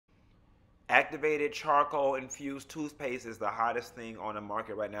Activated charcoal infused toothpaste is the hottest thing on the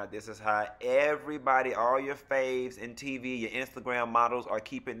market right now. This is how everybody, all your faves in TV, your Instagram models are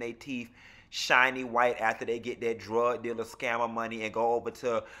keeping their teeth shiny white after they get their drug dealer scammer money and go over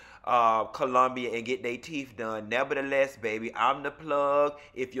to Colombia and get their teeth done. Nevertheless, baby, I'm the plug.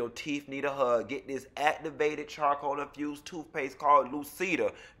 If your teeth need a hug, get this activated charcoal infused toothpaste called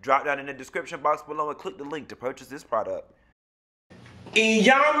Lucida. Drop down in the description box below and click the link to purchase this product.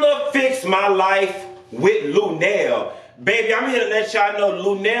 Iyanla fixed my life with Luenell. Baby, I'm here to let y'all know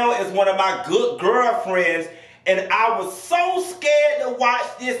Luenell is one of my good girlfriends, and I was so scared to watch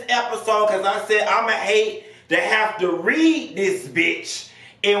this episode because I said I'ma hate to have to read this bitch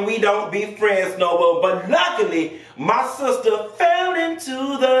and we don't be friends no more. But luckily, my sister fell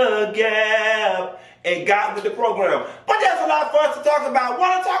into the gap and got with the program. But there's a lot for us to talk about.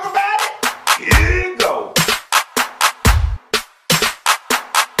 Wanna talk about it? Here you go.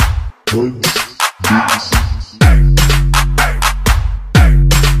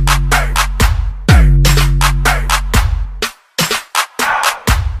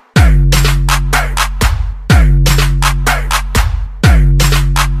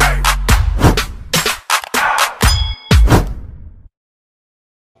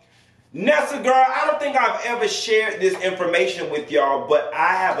 Nessa girl, I don't think I've ever shared this information with y'all, but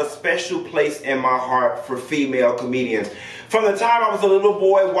I have a special place in my heart for female comedians. From the time I was a little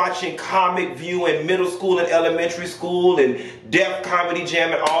boy watching Comic View in middle school and elementary school and Def Comedy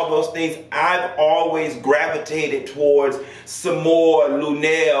Jam and all those things, I've always gravitated towards some more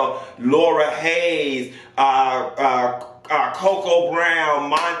Luenell, Laura Hayes, Coco Brown,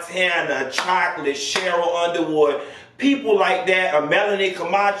 Montana, Chocolate, Cheryl Underwood, people like that, Melanie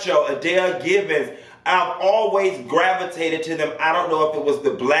Camacho, Adele Givens. I've always gravitated to them. I don't know if it was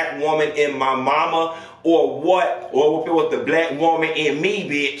the black woman in my mama or what, or if it was the black woman in me,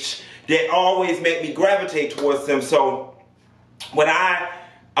 bitch, that always made me gravitate towards them. So when I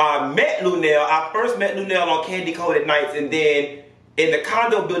met Luenell, I first met Luenell on Candy Coated Nights, and then in the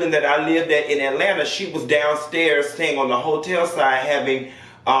condo building that I lived at in Atlanta, she was downstairs staying on the hotel side having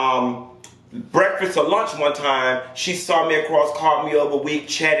breakfast or lunch one time. She saw me across, called me over, we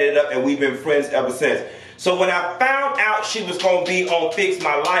chatted it up, and we've been friends ever since. So when I found out she was going to be on Fix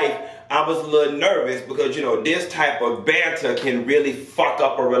My Life, I was a little nervous because, you know, this type of banter can really fuck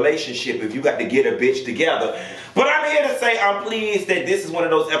up a relationship if you got to get a bitch together. But I'm here to say I'm pleased that this is one of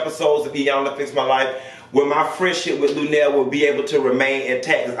those episodes of Iyanla Fix My Life where my friendship with Luenell will be able to remain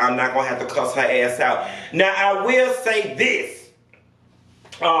intact because I'm not going to have to cuss her ass out. Now, I will say this.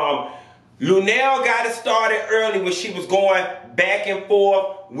 Luenell got it started early when she was going back and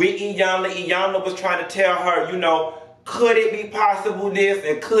forth with Iyanla. Iyanla was trying to tell her, you know, could it be possible this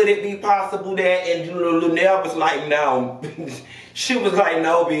and could it be possible that? And Luenell was like, no. She was like,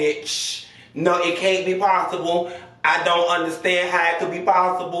 no, bitch. No, it can't be possible. I don't understand how it could be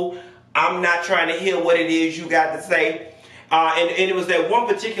possible. I'm not trying to hear what it is you got to say. And it was that one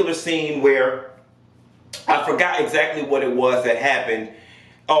particular scene where I forgot exactly what it was that happened.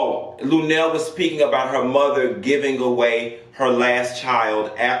 Oh, Luenell was speaking about her mother giving away her last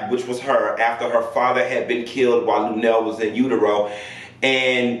child, which was her, after her father had been killed while Luenell was in utero.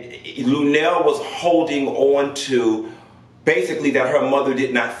 And Luenell was holding on to basically that her mother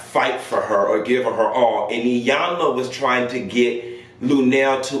did not fight for her or give her all. And Iyanla was trying to get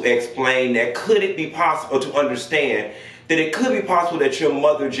Luenell to explain that could it be possible, to understand that it could be possible that your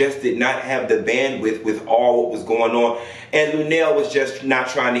mother just did not have the bandwidth with all what was going on, and Luenell was just not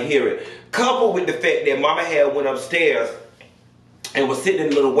trying to hear it. Coupled with the fact that Mama had went upstairs and was sitting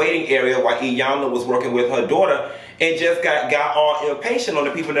in a little waiting area while Iyanla was working with her daughter and just got all impatient on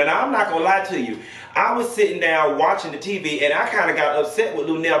the people. Now, I'm not going to lie to you. I was sitting down watching the TV, and I kind of got upset with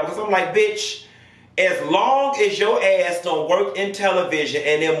Luenell because I'm like, bitch, as long as your ass don't work in television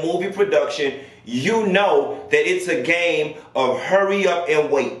and in movie production, you know that it's a game of hurry up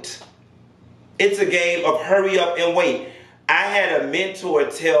and wait. It's a game of hurry up and wait. I had a mentor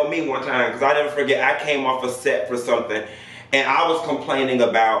tell me one time, because I never forget, I came off a set for something, and I was complaining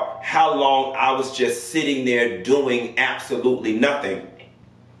about how long I was just sitting there doing absolutely nothing.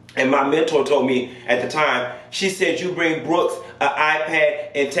 And my mentor told me at the time, she said, you bring Brooks an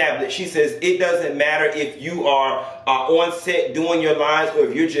iPad and tablet. She says, it doesn't matter if you are on set doing your lines or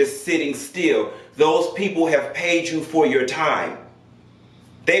if you're just sitting still. Those people have paid you for your time.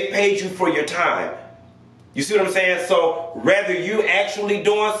 They paid you for your time. You see what I'm saying? So whether you actually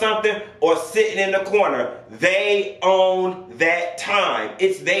doing something or sitting in the corner, they own that time.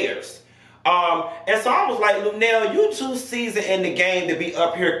 It's theirs. And so I was like, Luenell, you too seasoned in the game to be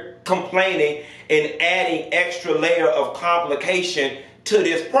up here complaining and adding extra layer of complication to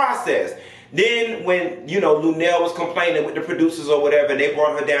this process. Then when, you know, Luenell was complaining with the producers or whatever, they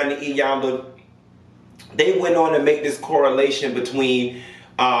brought her down to Iyanla. They went on to make this correlation between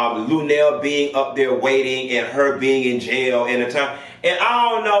Luenell being up there waiting and her being in jail in a time. And I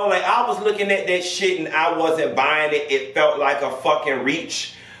don't know, like, I was looking at that shit and I wasn't buying it. It felt like a fucking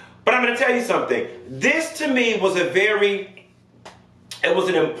reach. But I'm going to tell you something. This to me was an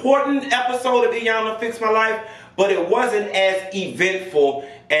important episode of Iyanla Fix My Life, but it wasn't as eventful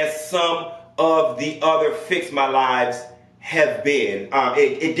as some of the other Fix My Lives have been.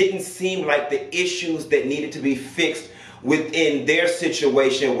 It didn't seem like the issues that needed to be fixed within their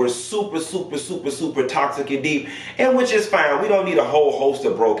situation were super toxic and deep, and which is fine. We don't need a whole host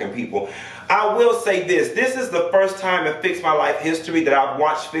of broken people. I will say this. This is the first time in Fix My Life history that I've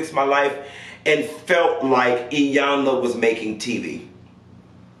watched Fix My Life and felt like Iyanla was making TV.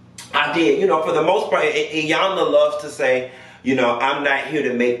 I did. You know, for the most part, Iyanla loves to say, you know, I'm not here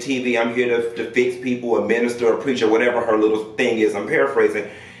to make TV. I'm here to fix people, a minister, a preacher, whatever her little thing is. I'm paraphrasing.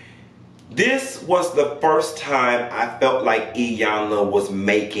 This was the first time I felt like Iyanla was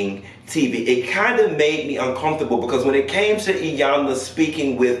making TV. It kind of made me uncomfortable because when it came to Iyanla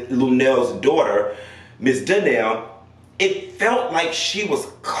speaking with Luenell's daughter, Miss Dineva, it felt like she was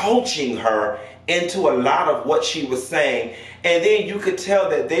coaching her into a lot of what she was saying. And then you could tell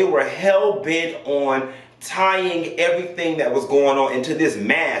that they were hell-bent on tying everything that was going on into this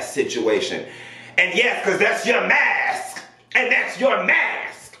mask situation. And yes, because that's your mask. And that's your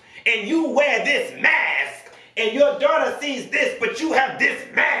mask. And you wear this mask. And your daughter sees this, but you have this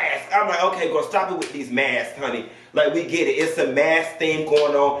mask. I'm like, okay, girl, stop it with these masks, honey. Like, we get it. It's a mask theme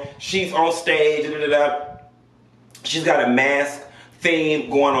going on. She's on stage. She's got a mask theme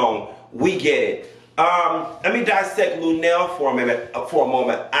going on. We get it. Let me dissect Luenell for a moment.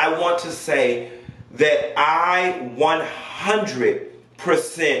 I want to say that I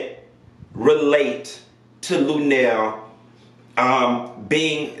 100% relate to Luenell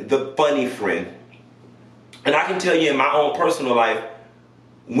being the funny friend. And I can tell you in my own personal life,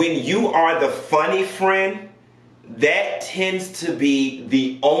 when you are the funny friend, that tends to be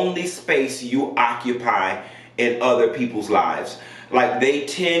the only space you occupy in other people's lives. Like, they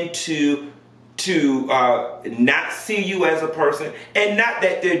tend to not see you as a person, and not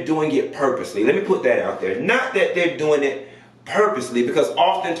that they're doing it purposely. Let me put that out there. Not that they're doing it purposely, because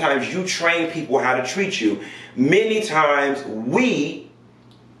oftentimes you train people how to treat you. Many times we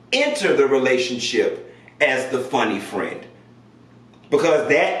enter the relationship as the funny friend, because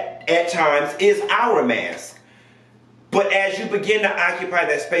that at times is our mask. But as you begin to occupy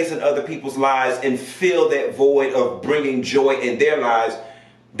that space in other people's lives and fill that void of bringing joy in their lives,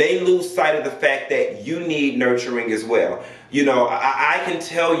 they lose sight of the fact that you need nurturing as well. You know, I can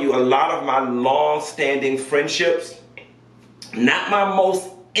tell you a lot of my long-standing friendships, not my most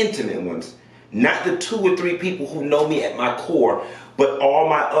intimate ones, not the 2 or 3 people who know me at my core, but all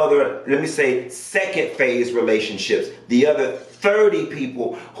my other, let me say, second phase relationships, the other 30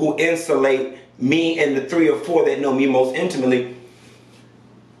 people who insulate me and the 3 or 4 that know me most intimately.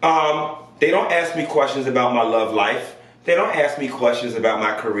 They don't ask me questions about my love life. They don't ask me questions about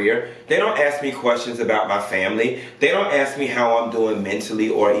my career. They don't ask me questions about my family. They don't ask me how I'm doing mentally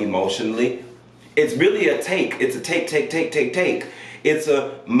or emotionally. It's really a take. It's a take. It's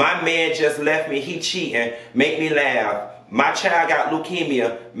a, my man just left me, he cheating, make me laugh. My child got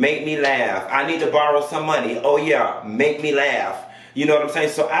leukemia, make me laugh. I need to borrow some money, oh yeah, make me laugh. You know what I'm saying?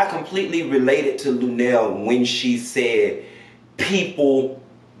 So I completely related to Luenell when she said, people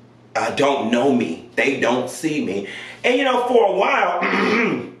don't know me. They don't see me. And you know, for a while,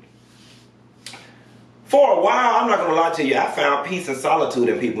 I'm not going to lie to you, I found peace and solitude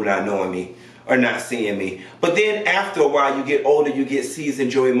in people not knowing me or not seeing me. But then after a while, you get older, you get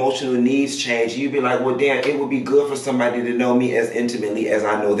seasoned, your emotional needs change. You be like, well, damn, it would be good for somebody to know me as intimately as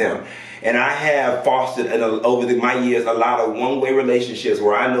I know them. And I have fostered over my years a lot of one-way relationships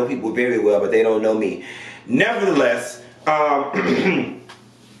where I know people very well, but they don't know me. Nevertheless,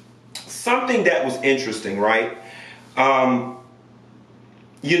 something that was interesting, right?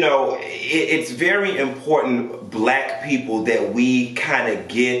 You know, it's very important, black people, that we kind of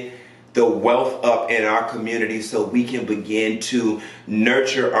get the wealth up in our community so we can begin to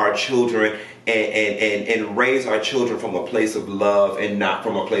nurture our children and raise our children from a place of love and not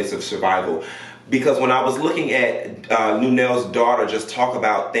from a place of survival. Because when I was looking at Luenell's daughter just talk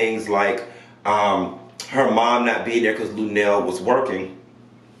about things like her mom not being there because Luenell was working,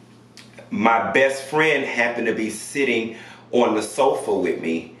 my best friend happened to be sitting on the sofa with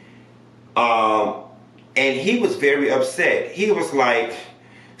me, and he was very upset. He was like,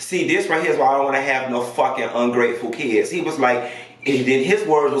 see, this right here is why I don't want to have no fucking ungrateful kids. He was like, and then his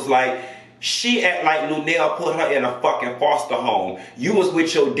words was like, She act like Luenell put her in a fucking foster home. You was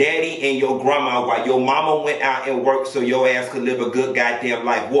with your daddy and your grandma while your mama went out and worked so your ass could live a good goddamn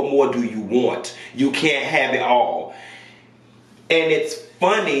life. What more do you want? You can't have it all. And it's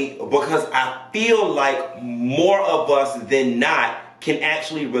funny because I feel like more of us than not can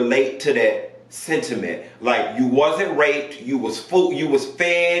actually relate to that sentiment. Like, you wasn't raped, you was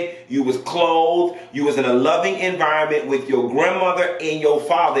fed, you was clothed, you was in a loving environment with your grandmother and your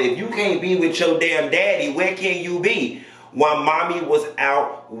father. If you can't be with your damn daddy, where can you be? While mommy was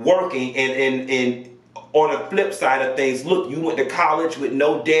out working. And on the flip side of things, look, you went to college with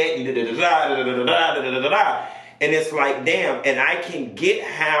no debt, and it's like, damn. And I can get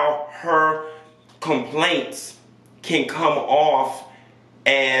how her complaints can come off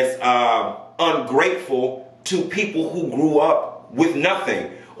as ungrateful to people who grew up with nothing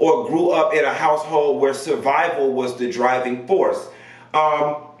or grew up in a household where survival was the driving force.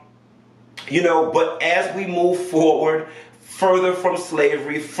 You know, but as we move forward, further from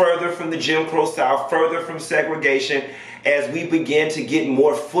slavery, further from the Jim Crow South, further from segregation, as we begin to get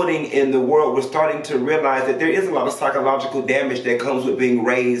more footing in the world, we're starting to realize that there is a lot of psychological damage that comes with being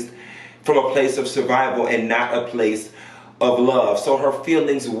raised from a place of survival and not a place of love. So her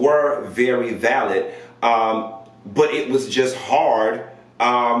feelings were very valid, but it was just hard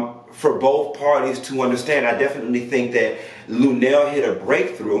for both parties to understand. I definitely think that Luenell hit a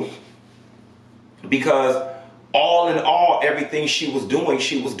breakthrough because all in all, everything she was doing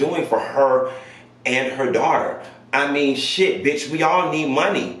for her and her daughter. I mean, shit, bitch, we all need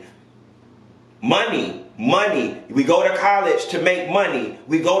money. Money. We go to college to make money.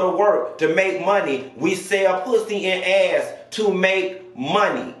 We go to work to make money. We sell pussy and ass to make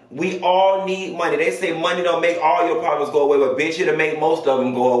money. We all need money. They say money don't make all your problems go away, but bitch, it'll make most of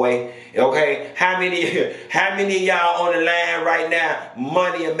them go away. Okay? How many of y'all on the line right now,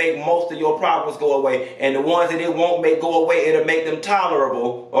 money will make most of your problems go away, and the ones that it won't make go away, it'll make them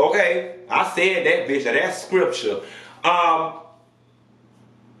tolerable. Okay? I said that, bitch. That's scripture.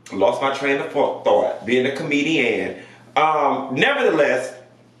 Lost my train of thought, being a comedian. Nevertheless,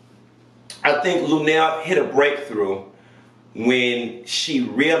 I think Luenell hit a breakthrough when she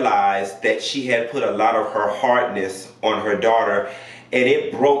realized that she had put a lot of her hardness on her daughter, and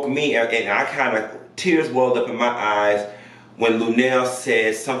it broke me, and I kind of, tears welled up in my eyes when Luenell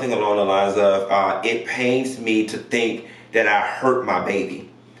said something along the lines of, it pains me to think that I hurt my baby.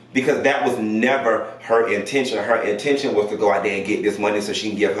 Because that was never her intention. Her intention was to go out there and get this money so she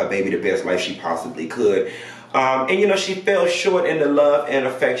can give her baby the best life she possibly could. And you know, she fell short in the love and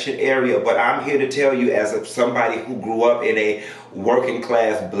affection area. But I'm here to tell you, as somebody who grew up in a working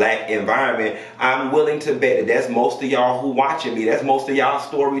class black environment, I'm willing to bet that that's most of y'all who watching me. That's most of y'all's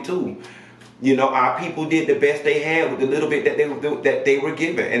story too. You know, our people did the best they had with the little bit that they were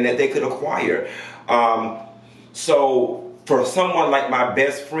given and that they could acquire. So for someone like my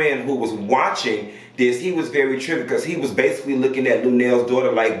best friend who was watching this, he was very triggered because he was basically looking at Luenell's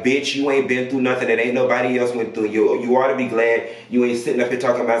daughter like, bitch, you ain't been through nothing that ain't nobody else went through. You ought to be glad you ain't sitting up here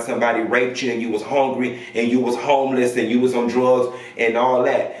talking about somebody raped you and you was hungry and you was homeless and you was on drugs and all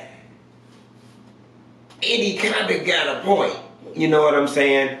that. And he kind of got a point. You know what I'm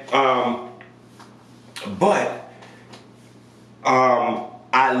saying? But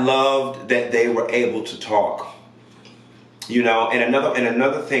I loved that they were able to talk. You know, and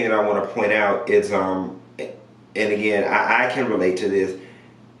another thing that I want to point out is, and again, I can relate to this.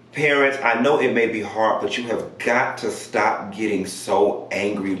 Parents, I know it may be hard, but you have got to stop getting so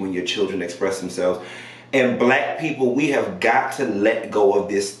angry when your children express themselves. And black people, we have got to let go of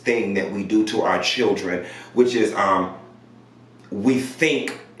this thing that we do to our children, which is we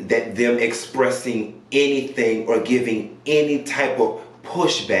think that them expressing anything or giving any type of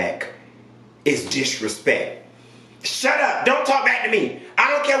pushback is disrespect. Shut up. Don't talk back to me.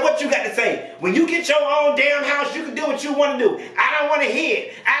 I don't care what you got to say. When you get your own damn house, you can do what you want to do. I don't want to hear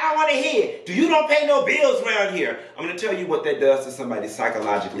it. I don't want to hear it. You don't pay no bills around here. I'm going to tell you what that does to somebody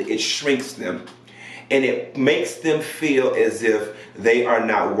psychologically. It shrinks them. And it makes them feel as if they are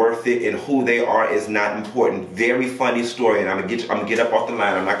not worth it and who they are is not important. Very funny story, and I'm gonna get up off the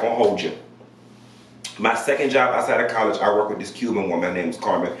line. I'm not going to hold you. My second job outside of college, I worked with this Cuban woman. Her name was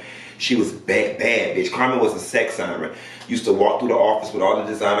Carmen. She was bad bitch. Carmen was a sex siren. Used to walk through the office with all the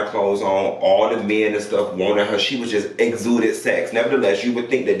designer clothes on. All the men and stuff wanted her. She was just exuded sex. Nevertheless, you would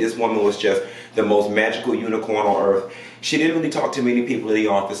think that this woman was just the most magical unicorn on earth. She didn't really talk to many people in the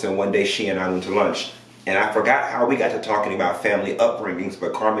office, and one day she and I went to lunch. And I forgot how we got to talking about family upbringings,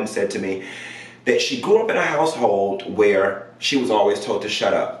 but Carmen said to me that she grew up in a household where she was always told to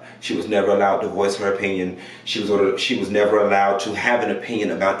shut up. She was never allowed to voice her opinion. She was never allowed to have an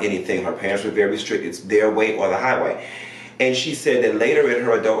opinion about anything. Her parents were very strict. It's their way or the highway. And she said that later in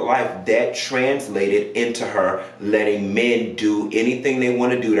her adult life, that translated into her letting men do anything they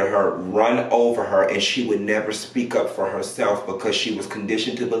want to do to her, run over her, and she would never speak up for herself because she was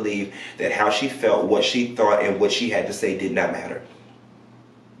conditioned to believe that how she felt, what she thought, and what she had to say did not matter.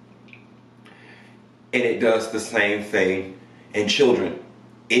 And it does the same thing in children.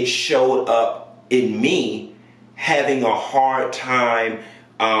 It showed up in me having a hard time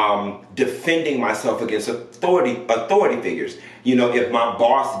defending myself against authority figures. You know, if my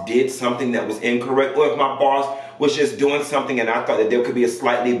boss did something that was incorrect, or if my boss was just doing something and I thought that there could be a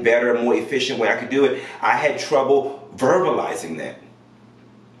slightly better, more efficient way I could do it, I had trouble verbalizing that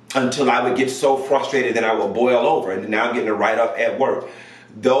until I would get so frustrated that I would boil over, and now I'm getting a write-up at work.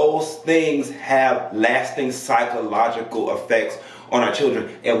 Those things have lasting psychological effects on our children,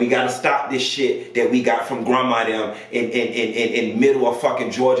 and we gotta stop this shit that we got from grandma them in middle of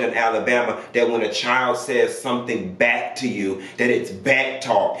fucking Georgia and Alabama, that when a child says something back to you, that it's back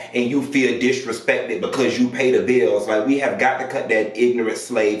talk and you feel disrespected because you pay the bills. Like, we have got to cut that ignorant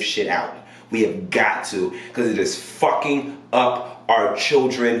slave shit out. We have got to, because it is fucking up our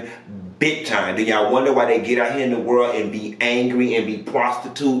children big time. Do y'all wonder why they get out here in the world and be angry and be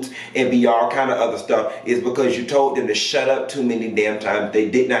prostitutes and be all kind of other stuff? It's because you told them to shut up too many damn times.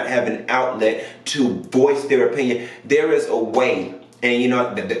 They did not have an outlet to voice their opinion. There is a way. And you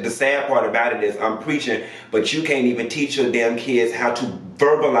know, the sad part about it is I'm preaching, but you can't even teach your damn kids how to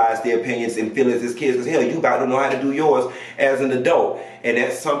verbalize their opinions and feelings as kids. Because hell, you about to know how to do yours as an adult. And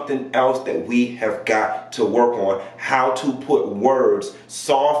that's something else that we have got to work on. How to put words,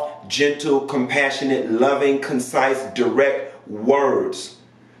 soft, gentle, compassionate, loving, concise, direct words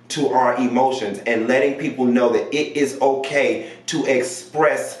to our emotions, and letting people know that it is okay to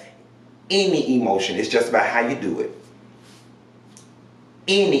express any emotion. It's just about how you do it.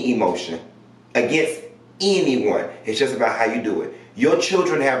 Any emotion against anyone. It's just about how you do it. Your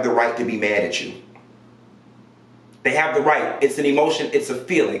children have the right to be mad at you. They have the right. It's an emotion. It's a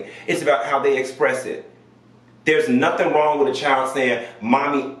feeling. It's about how they express it. There's nothing wrong with a child saying,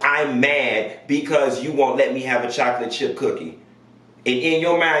 "Mommy, I'm mad because you won't let me have a chocolate chip cookie." And in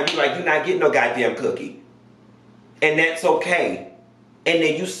your mind, you're like, "You're not getting no goddamn cookie." And that's okay. And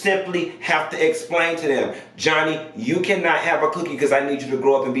then you simply have to explain to them, "Johnny, you cannot have a cookie because I need you to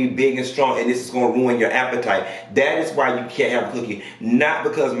grow up and be big and strong, and this is going to ruin your appetite. That is why you can't have a cookie." Not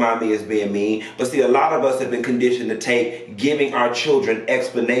because mommy is being mean, but see, a lot of us have been conditioned to take giving our children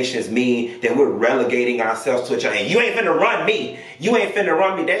explanations mean that we're relegating ourselves to a child. And you ain't finna run me. You ain't finna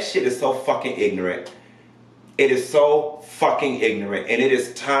run me. That shit is so fucking ignorant. It is so fucking ignorant. And it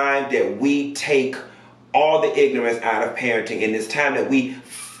is time that we take all the ignorance out of parenting, and it's time that we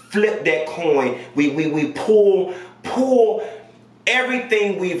flip that coin. We pull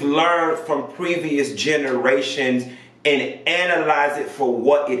everything we've learned from previous generations and analyze it for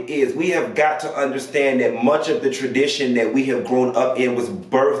what it is. We have got to understand that much of the tradition that we have grown up in was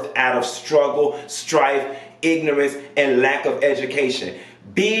birthed out of struggle, strife, ignorance, and lack of education.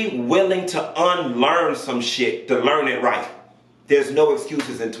 Be willing to unlearn some shit to learn it right. There's no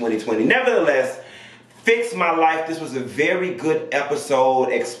excuses in 2020. Nevertheless, Fix My Life. This was a very good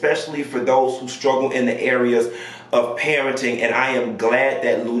episode, especially for those who struggle in the areas of parenting. And I am glad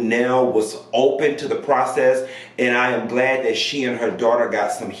that Luenell was open to the process. And I am glad that she and her daughter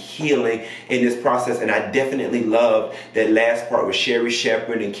got some healing in this process. And I definitely loved that last part with Sherry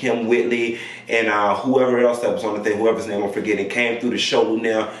Shepherd and Kim Whitley and whoever else that was on the thing, whoever's name I'm forgetting, came through the show.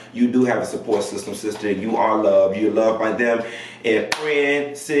 Luenell, you do have a support system, sister. You are loved. You're loved by them. And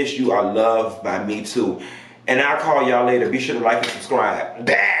friend, sis, you are loved by me too. And I'll call y'all later. Be sure to like and subscribe.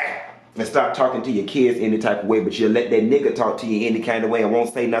 And stop talking to your kids any type of way, but you'll let that nigga talk to you any kind of way and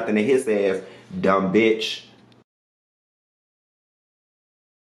won't say nothing to his ass, dumb bitch.